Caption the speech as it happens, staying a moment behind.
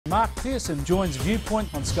Mark Pearson joins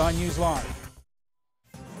Viewpoint on Sky News Live.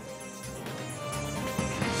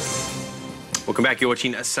 Welcome back. You're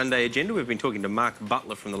watching A Sunday Agenda. We've been talking to Mark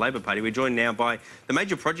Butler from the Labor Party. We're joined now by the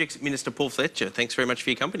Major Projects Minister, Paul Fletcher. Thanks very much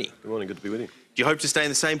for your company. Good morning. Good to be with you. Do you hope to stay in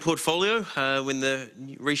the same portfolio when the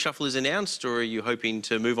reshuffle is announced, or are you hoping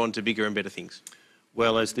to move on to bigger and better things?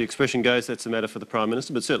 Well, as the expression goes, that's a matter for the Prime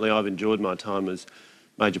Minister, but certainly I've enjoyed my time as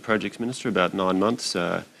Major Projects Minister, about 9 months,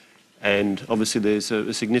 and obviously there's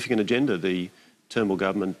a significant agenda. The Turnbull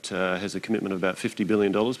government has a commitment of about $50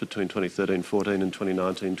 billion between 2013-14 and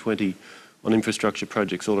 2019-20 on infrastructure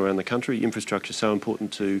projects all around the country. Infrastructure is so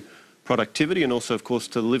important to productivity and also, of course,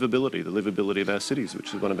 to the livability of our cities,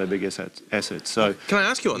 which is one of our big assets. So, can I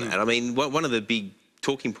ask you on that? I mean, one of the big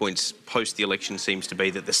talking points post the election seems to be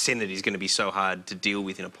that the Senate is going to be so hard to deal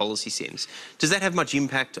with in a policy sense. Does that have much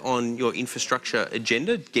impact on your infrastructure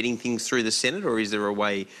agenda, getting things through the Senate, or is there a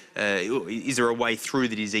way through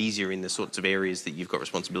that is easier in the sorts of areas that you've got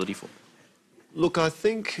responsibility for? look, I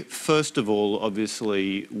think, first of all,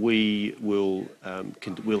 obviously, we'll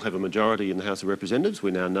have a majority in the House of Representatives.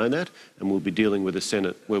 We now know that, and we'll be dealing with a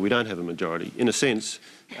Senate where we don't have a majority. In a sense,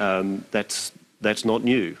 that's not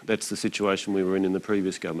new. That's the situation we were in the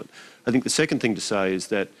previous government. I think the second thing to say is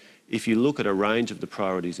that if you look at a range of the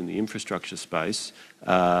priorities in the infrastructure space,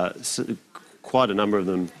 quite a number of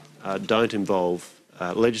them don't involve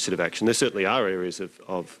legislative action. There certainly are areas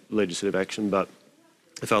of legislative action, but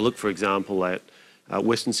if I look, for example, at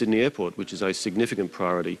Western Sydney Airport, which is a significant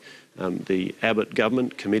priority, the Abbott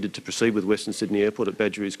government committed to proceed with Western Sydney Airport at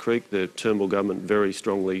Badgerys Creek, the Turnbull government very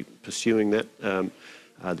strongly pursuing that.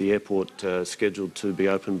 The airport scheduled to be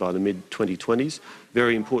open by the mid-2020s.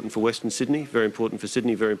 Very important for Western Sydney, very important for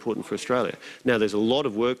Sydney, very important for Australia. Now, there's a lot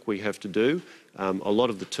of work we have to do. A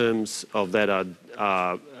lot of the terms of that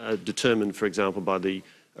are determined, for example, by the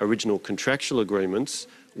original contractual agreements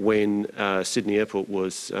when Sydney Airport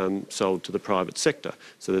was sold to the private sector.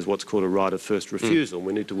 So there's what's called a right of first refusal.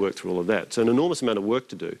 We need to work through all of that. So an enormous amount of work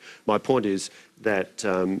to do. My point is that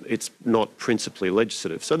it's not principally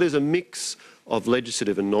legislative. So there's a mix of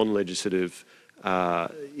legislative and non-legislative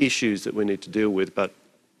issues that we need to deal with, but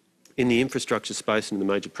in the infrastructure space and in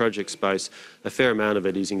the major project space, a fair amount of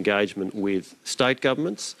it is engagement with state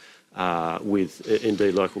governments, with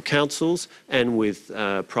indeed local councils, and with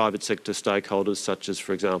private sector stakeholders such as,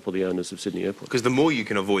 for example, the owners of Sydney Airport. Because the more you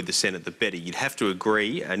can avoid the Senate, the better. You'd have to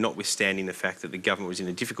agree, notwithstanding the fact that the government was in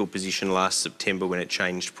a difficult position last September when it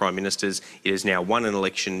changed Prime Ministers. It has now won an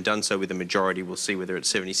election, done so with a majority. We'll see whether it's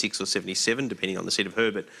 76 or 77, depending on the seat of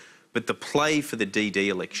Herbert. But the play for the DD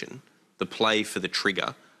election, the play for the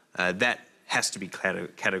trigger, that has to be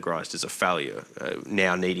categorised as a failure,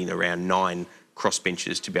 now needing around 9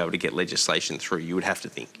 crossbenchers to be able to get legislation through, you would have to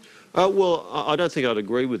think. Well, I don't think I'd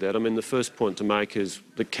agree with that. I mean, the first point to make is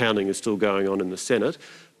the counting is still going on in the Senate,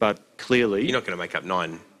 but clearly... You're not going to make up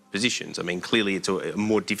 9 positions. I mean, clearly it's a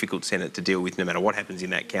more difficult Senate to deal with no matter what happens in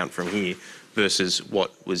that count from here versus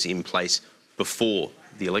what was in place before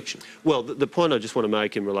the election. Well, the point I just want to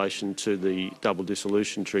make in relation to the double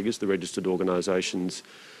dissolution triggers, the Registered Organisations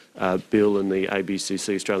Bill and the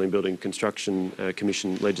ABCC, Australian Building Construction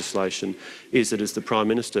Commission legislation, is that, as the Prime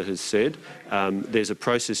Minister has said, there's a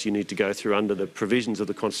process you need to go through under the provisions of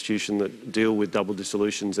the Constitution that deal with double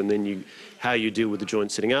dissolutions, and then how you deal with the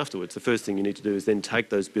joint sitting afterwards. The first thing you need to do is then take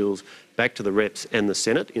those bills back to the Reps and the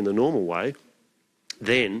Senate in the normal way.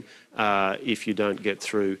 Then, if you don't get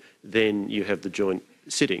through, then you have the joint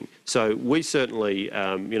sitting. So we certainly,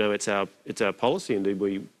 it's our policy. Indeed,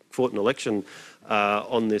 we fought an election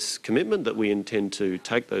on this commitment that we intend to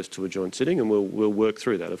take those to a joint sitting, and we'll work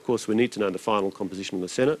through that. Of course, we need to know the final composition of the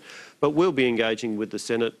Senate, but we'll be engaging with the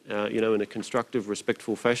Senate, in a constructive,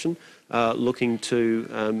 respectful fashion, looking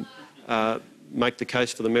to make the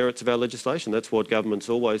case for the merits of our legislation. That's what governments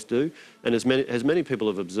always do, and as many people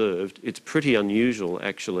have observed, it's pretty unusual,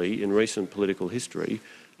 actually, in recent political history,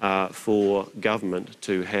 for government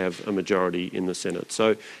to have a majority in the Senate.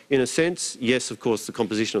 So, in a sense, yes, of course, the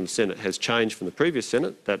composition of the Senate has changed from the previous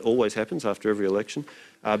Senate. That always happens after every election.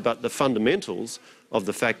 But the fundamentals of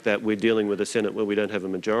the fact that we're dealing with a Senate where we don't have a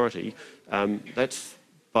majority, that's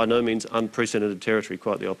by no means unprecedented territory,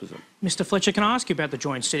 quite the opposite. Mr Fletcher, can I ask you about the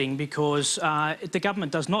joint sitting? Because the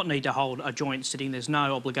government does not need to hold a joint sitting. There's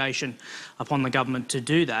no obligation upon the government to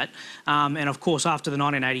do that. And of course, after the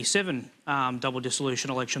 1987 double dissolution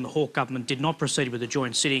election, the Hawke government did not proceed with a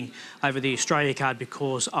joint sitting over the Australia card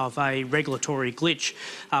because of a regulatory glitch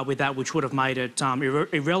with that, which would have made it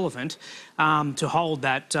irrelevant to hold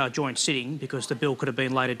that joint sitting because the bill could have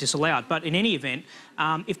been later disallowed. But in any event,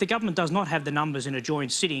 if the government does not have the numbers in a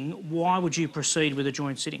joint sitting, why would you proceed with a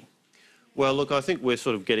joint sitting? Well, look, I think we're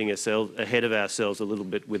sort of getting ahead of ourselves a little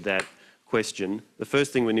bit with that question. The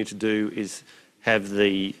first thing we need to do is have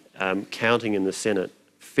the counting in the Senate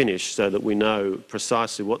finished so that we know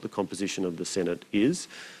precisely what the composition of the Senate is.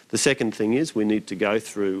 The second thing is we need to go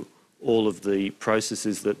through all of the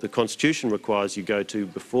processes that the Constitution requires you go to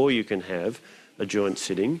before you can have a joint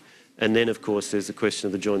sitting. And then, of course, there's the question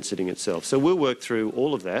of the joint sitting itself. So we'll work through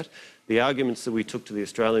all of that. The arguments that we took to the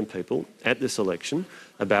Australian people at this election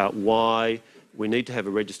about why we need to have a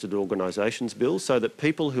registered organisations bill so that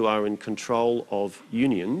people who are in control of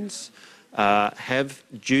unions have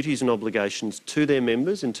duties and obligations to their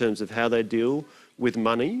members in terms of how they deal with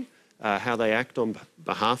money, how they act on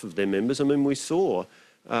behalf of their members. I mean, we saw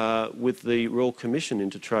with the Royal Commission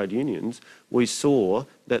into Trade Unions, we saw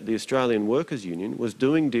that the Australian Workers' Union was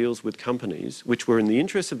doing deals with companies which were in the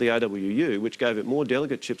interests of the AWU, which gave it more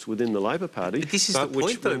delegateships within the Labor Party, but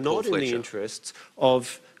which were not in the interests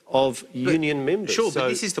of union members. Sure, but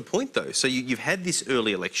this is the point, though. So you've had this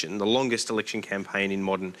early election, the longest election campaign in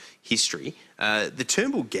modern history. The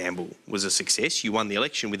Turnbull gamble was a success. You won the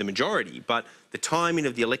election with a majority, but the timing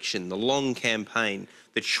of the election, the long campaign,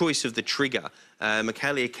 the choice of the trigger.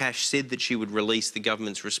 Michaelia Cash said that she would release the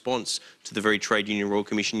government's response to the very Trade Union Royal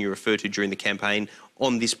Commission you referred to during the campaign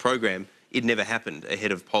on this program. It never happened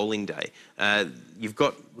ahead of polling day. You've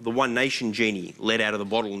got the One Nation genie let out of the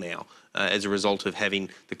bottle now as a result of having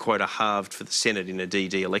the quota halved for the Senate in a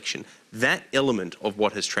DD election. That element of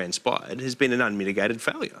what has transpired has been an unmitigated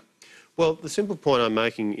failure. Well, the simple point I'm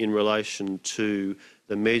making in relation to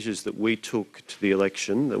the measures that we took to the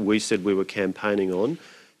election, that we said we were campaigning on,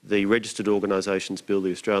 the Registered Organisations Bill,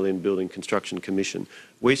 the Australian Building Construction Commission,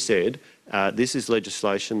 we said this is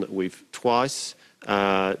legislation that we've twice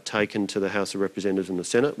taken to the House of Representatives and the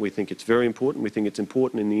Senate. We think it's very important. We think it's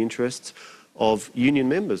important in the interests of union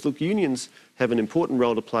members. Look, unions have an important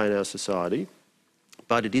role to play in our society,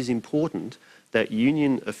 but it is important that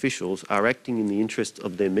union officials are acting in the interests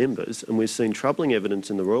of their members, and we've seen troubling evidence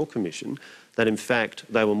in the Royal Commission that in fact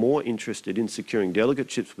they were more interested in securing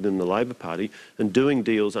delegateships within the Labor Party and doing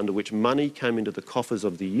deals under which money came into the coffers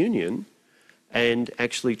of the union and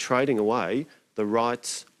actually trading away the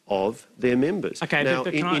rights of their members. Okay, now,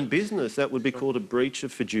 but in business, that would be called a breach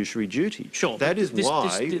of fiduciary duty. Sure. That is why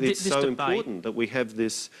it's so important that we have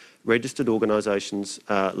this registered organisations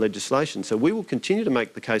legislation. So we will continue to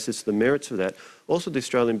make the case as to the merits of that. Also the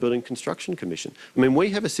Australian Building Construction Commission. I mean, we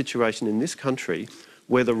have a situation in this country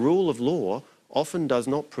where the rule of law often does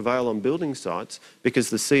not prevail on building sites because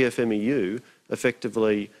the CFMEU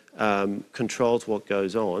effectively controls what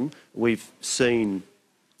goes on. We've seen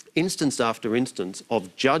instance after instance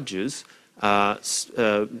of judges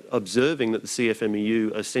observing that the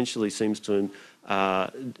CFMEU essentially seems to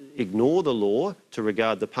ignore the law, to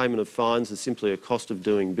regard the payment of fines as simply a cost of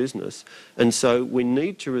doing business. And so we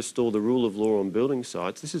need to restore the rule of law on building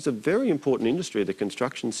sites. This is a very important industry, the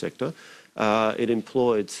construction sector. It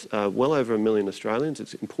employs well over 1 million Australians.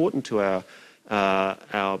 It's important to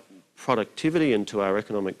our productivity and to our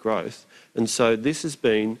economic growth. And so this has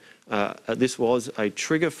been, this was a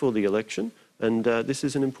trigger for the election, and this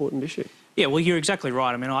is an important issue. Yeah, well, you're exactly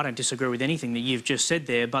right. I mean, I don't disagree with anything that you've just said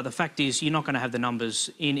there, but the fact is you're not going to have the numbers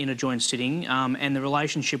in a joint sitting, and the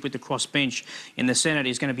relationship with the crossbench in the Senate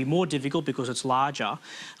is going to be more difficult because it's larger.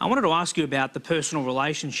 I wanted to ask you about the personal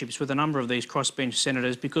relationships with a number of these crossbench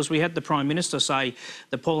senators, because we had the Prime Minister say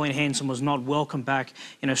that Pauline Hanson was not welcome back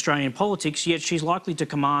in Australian politics, yet she's likely to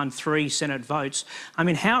command 3 Senate votes. I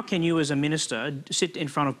mean, how can you as a minister sit in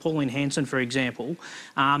front of Pauline Hanson, for example,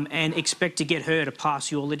 and expect to get her to pass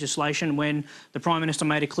your legislation when the Prime Minister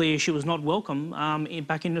made it clear she was not welcome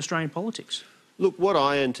back in Australian politics? Look, what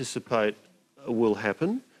I anticipate will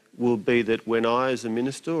happen will be that when I, as a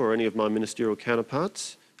minister, or any of my ministerial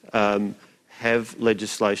counterparts, have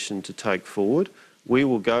legislation to take forward, we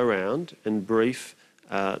will go around and brief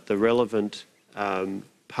the relevant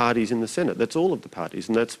parties in the Senate. That's all of the parties,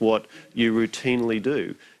 and that's what you routinely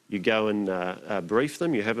do. You go and brief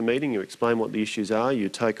them, you have a meeting, you explain what the issues are, you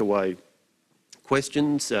take away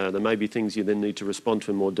questions, there may be things you then need to respond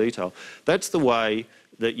to in more detail. That's the way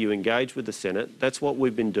that you engage with the Senate. That's what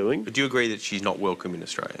we've been doing. But do you agree that she's not welcome in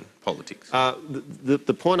Australian politics?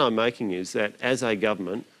 The point I'm making is that as a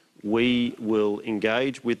government, we will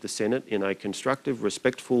engage with the Senate in a constructive,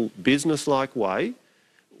 respectful, business-like way.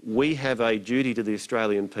 We have a duty to the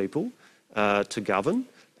Australian people to govern,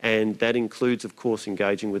 and that includes, of course,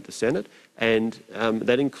 engaging with the Senate, and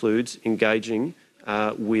that includes engaging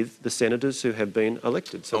with the senators who have been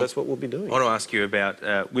elected. So that's what we'll be doing. I want to ask you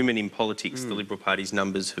about women in politics. The Liberal Party's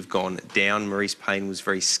numbers have gone down. Marise Payne was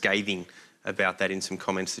very scathing about that in some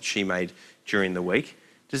comments that she made during the week.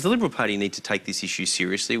 Does the Liberal Party need to take this issue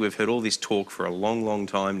seriously? We've heard all this talk for a long, long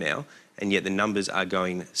time now, and yet the numbers are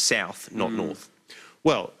going south, not north.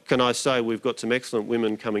 Well, can I say we've got some excellent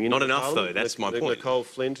women coming in. Not enough, though. That's my point. Nicole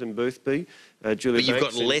Flint in Boothby, Julia But you've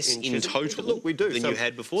Banks got less in total than you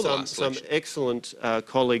had before the last election. Some excellent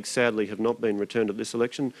colleagues, sadly, have not been returned at this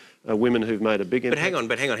election. Women who've made a big impact.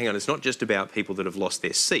 But hang on. It's not just about people that have lost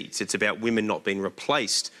their seats. It's about women not being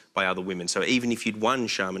replaced by other women. So even if you'd won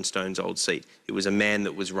Sharman Stone's old seat, it was a man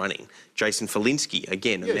that was running. Jason Falinsky,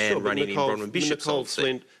 again, a man running in Bronwyn Bishop's old seat.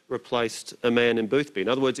 Flint replaced a man in Boothby. In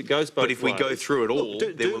other words, it goes both ways. But if we go through it all,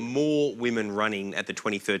 there were more women running at the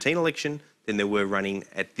 2013 election than there were running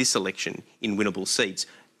at this election in winnable seats,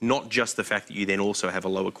 not just the fact that you then also have a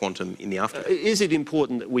lower quantum in the aftermath. Is it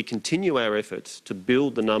important that we continue our efforts to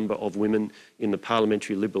build the number of women in the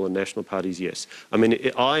parliamentary Liberal and National parties? Yes. I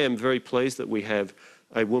mean, I am very pleased that we have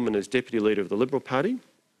a woman as Deputy Leader of the Liberal Party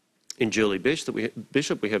in Julie Bishop.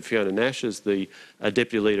 We have Fiona Nash as the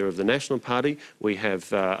Deputy Leader of the National Party. We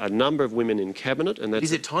have a number of women in Cabinet. And that's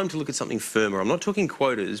Is it time to look at something firmer? I'm not talking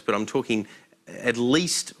quotas, but I'm talking at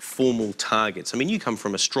least formal targets. I mean, you come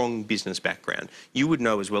from a strong business background. You would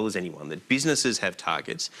know as well as anyone that businesses have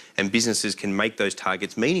targets and businesses can make those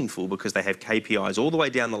targets meaningful because they have KPIs all the way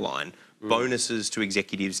down the line, bonuses to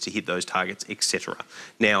executives to hit those targets, etc.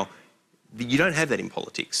 Now, you don't have that in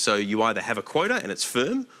politics. So you either have a quota and it's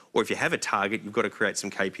firm, or if you have a target, you've got to create some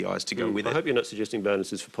KPIs to go with it. I hope you're not suggesting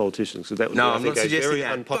bonuses for politicians, because that would be, I'm not a suggesting very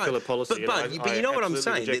that. unpopular policy. But you know what I'm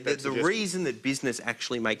saying? The reason that business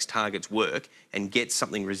actually makes targets work and gets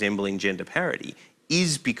something resembling gender parity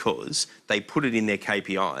is because they put it in their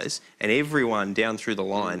KPIs and everyone down through the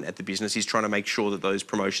line at the business is trying to make sure that those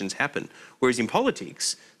promotions happen. Whereas in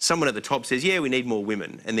politics, someone at the top says, yeah, we need more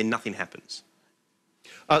women, and then nothing happens.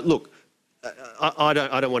 Look, I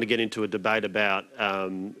don't want to get into a debate about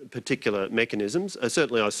particular mechanisms.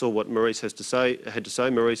 Certainly I saw what Maurice had to say.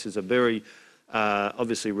 Maurice is a very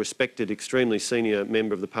obviously respected, extremely senior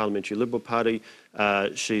member of the Parliamentary Liberal Party.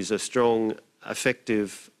 She's a strong,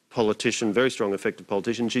 effective politician, very strong, effective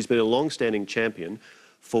politician. She's been a long-standing champion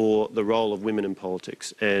for the role of women in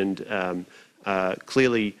politics. And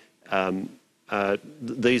clearly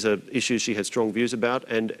these are issues she has strong views about,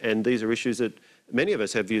 and these are issues that many of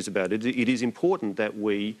us have views about. It is important that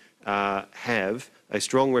we have a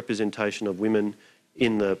strong representation of women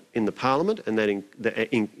in the Parliament, and that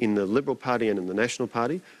in the Liberal Party and in the National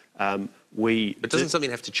Party. But doesn't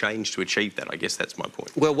something have to change to achieve that? I guess that's my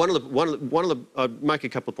point. Well, I'd make a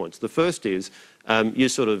couple of points. The first is you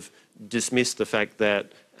sort of dismissed the fact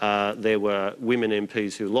that there were women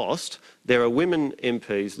MPs who lost. There are women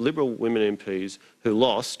MPs, Liberal women MPs, who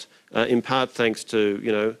lost, in part thanks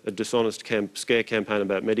to a dishonest scare campaign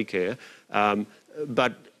about Medicare.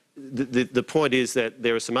 But the point is that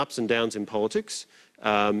there are some ups and downs in politics,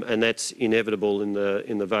 and that's inevitable in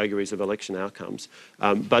the vagaries of election outcomes.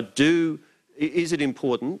 But is it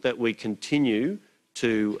important that we continue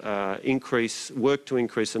to work to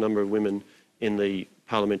increase the number of women in the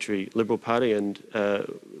Parliamentary Liberal Party? And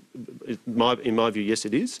in my view, yes,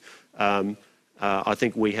 it is. I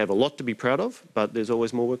think we have a lot to be proud of, but there's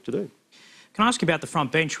always more work to do. Can I ask you about the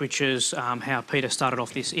front bench, which is how Peter started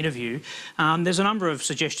off this interview? There's a number of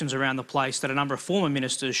suggestions around the place that a number of former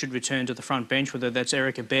ministers should return to the front bench, whether that's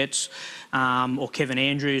Erica Betts or Kevin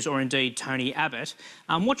Andrews or indeed Tony Abbott.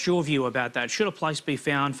 What's your view about that? Should a place be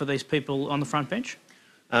found for these people on the front bench?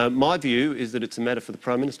 My view is that it's a matter for the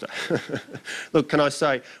Prime Minister. Look, can I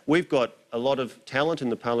say, we've got a lot of talent in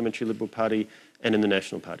the Parliamentary Liberal Party and in the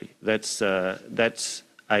National Party. That's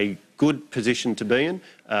a good position to be in.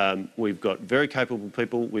 We've got very capable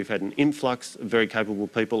people. We've had an influx of very capable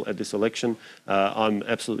people at this election. I'm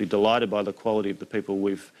absolutely delighted by the quality of the people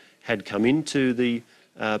we've had come into the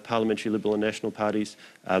Parliamentary Liberal and National parties.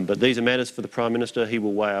 But these are matters for the Prime Minister. He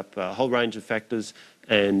will weigh up a whole range of factors,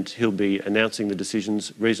 and he'll be announcing the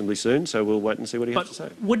decisions reasonably soon, so we'll wait and see what he has to say.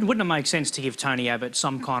 Wouldn't it make sense to give Tony Abbott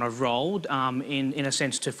some kind of role, in a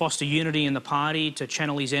sense, to foster unity in the party, to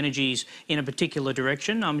channel his energies in a particular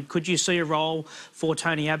direction? Could you see a role for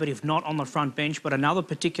Tony Abbott, if not on the front bench, but another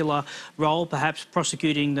particular role, perhaps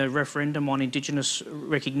prosecuting the referendum on Indigenous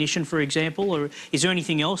recognition, for example? Or is there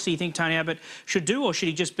anything else that you think Tony Abbott should do, or should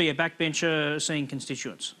he just be a backbencher seeing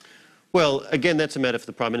constituents? Well, again, that's a matter for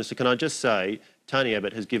the Prime Minister. Can I just say, Tony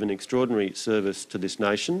Abbott has given extraordinary service to this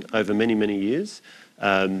nation over many, many years.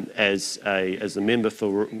 As a member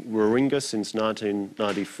for Warringah since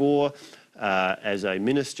 1994, as a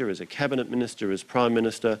minister, as a cabinet minister, as Prime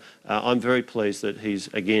Minister, I'm very pleased that he's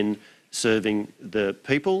again serving the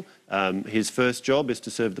people. His first job is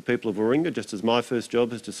to serve the people of Warringah, just as my first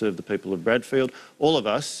job is to serve the people of Bradfield. All of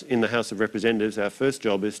us in the House of Representatives, our first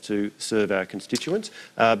job is to serve our constituents.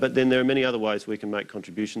 But then there are many other ways we can make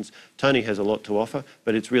contributions. Tony has a lot to offer,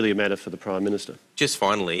 but it's really a matter for the Prime Minister. Just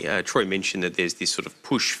finally, Troy mentioned that there's this sort of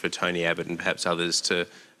push for Tony Abbott and perhaps others to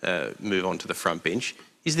move on to the front bench.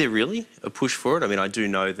 Is there really a push for it? I mean, I do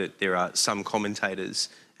know that there are some commentators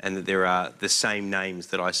and that there are the same names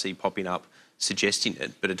that I see popping up suggesting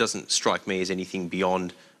it, but it doesn't strike me as anything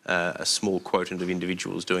beyond a small quotient of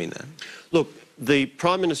individuals doing that. Look, the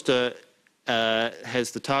Prime Minister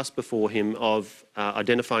has the task before him of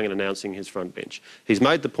identifying and announcing his front bench. He's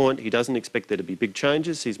made the point he doesn't expect there to be big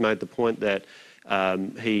changes. He's made the point that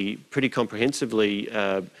he pretty comprehensively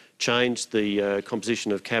changed the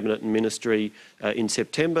composition of Cabinet and Ministry in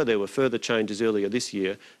September. There were further changes earlier this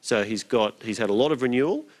year. So he's had a lot of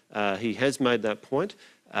renewal. He has made that point.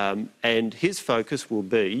 And his focus will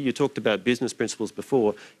be, you talked about business principles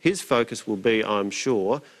before, his focus will be, I'm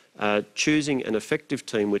sure, choosing an effective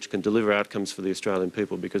team which can deliver outcomes for the Australian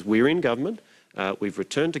people, because we're in government. We've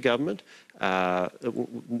returned to government.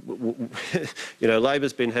 You know,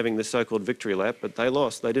 Labor's been having this so-called victory lap, but they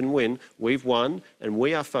lost. They didn't win. We've won, and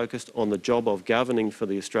we are focused on the job of governing for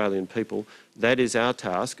the Australian people. That is our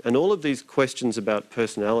task. And all of these questions about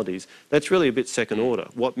personalities, that's really a bit second order.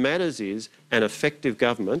 What matters is an effective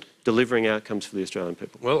government delivering outcomes for the Australian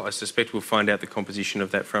people. Well, I suspect we'll find out the composition of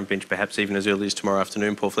that front bench perhaps even as early as tomorrow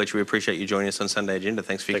afternoon. Paul Fletcher, we appreciate you joining us on Sunday Agenda.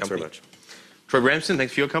 Thanks for your company. Thanks very much. Troy Bramston,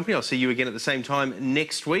 thanks for your company. I'll see you again at the same time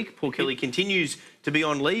next week. Paul Kelly continues to be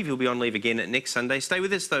on leave. He'll be on leave again next Sunday. Stay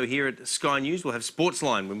with us, though, here at Sky News. We'll have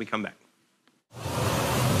Sportsline when we come back.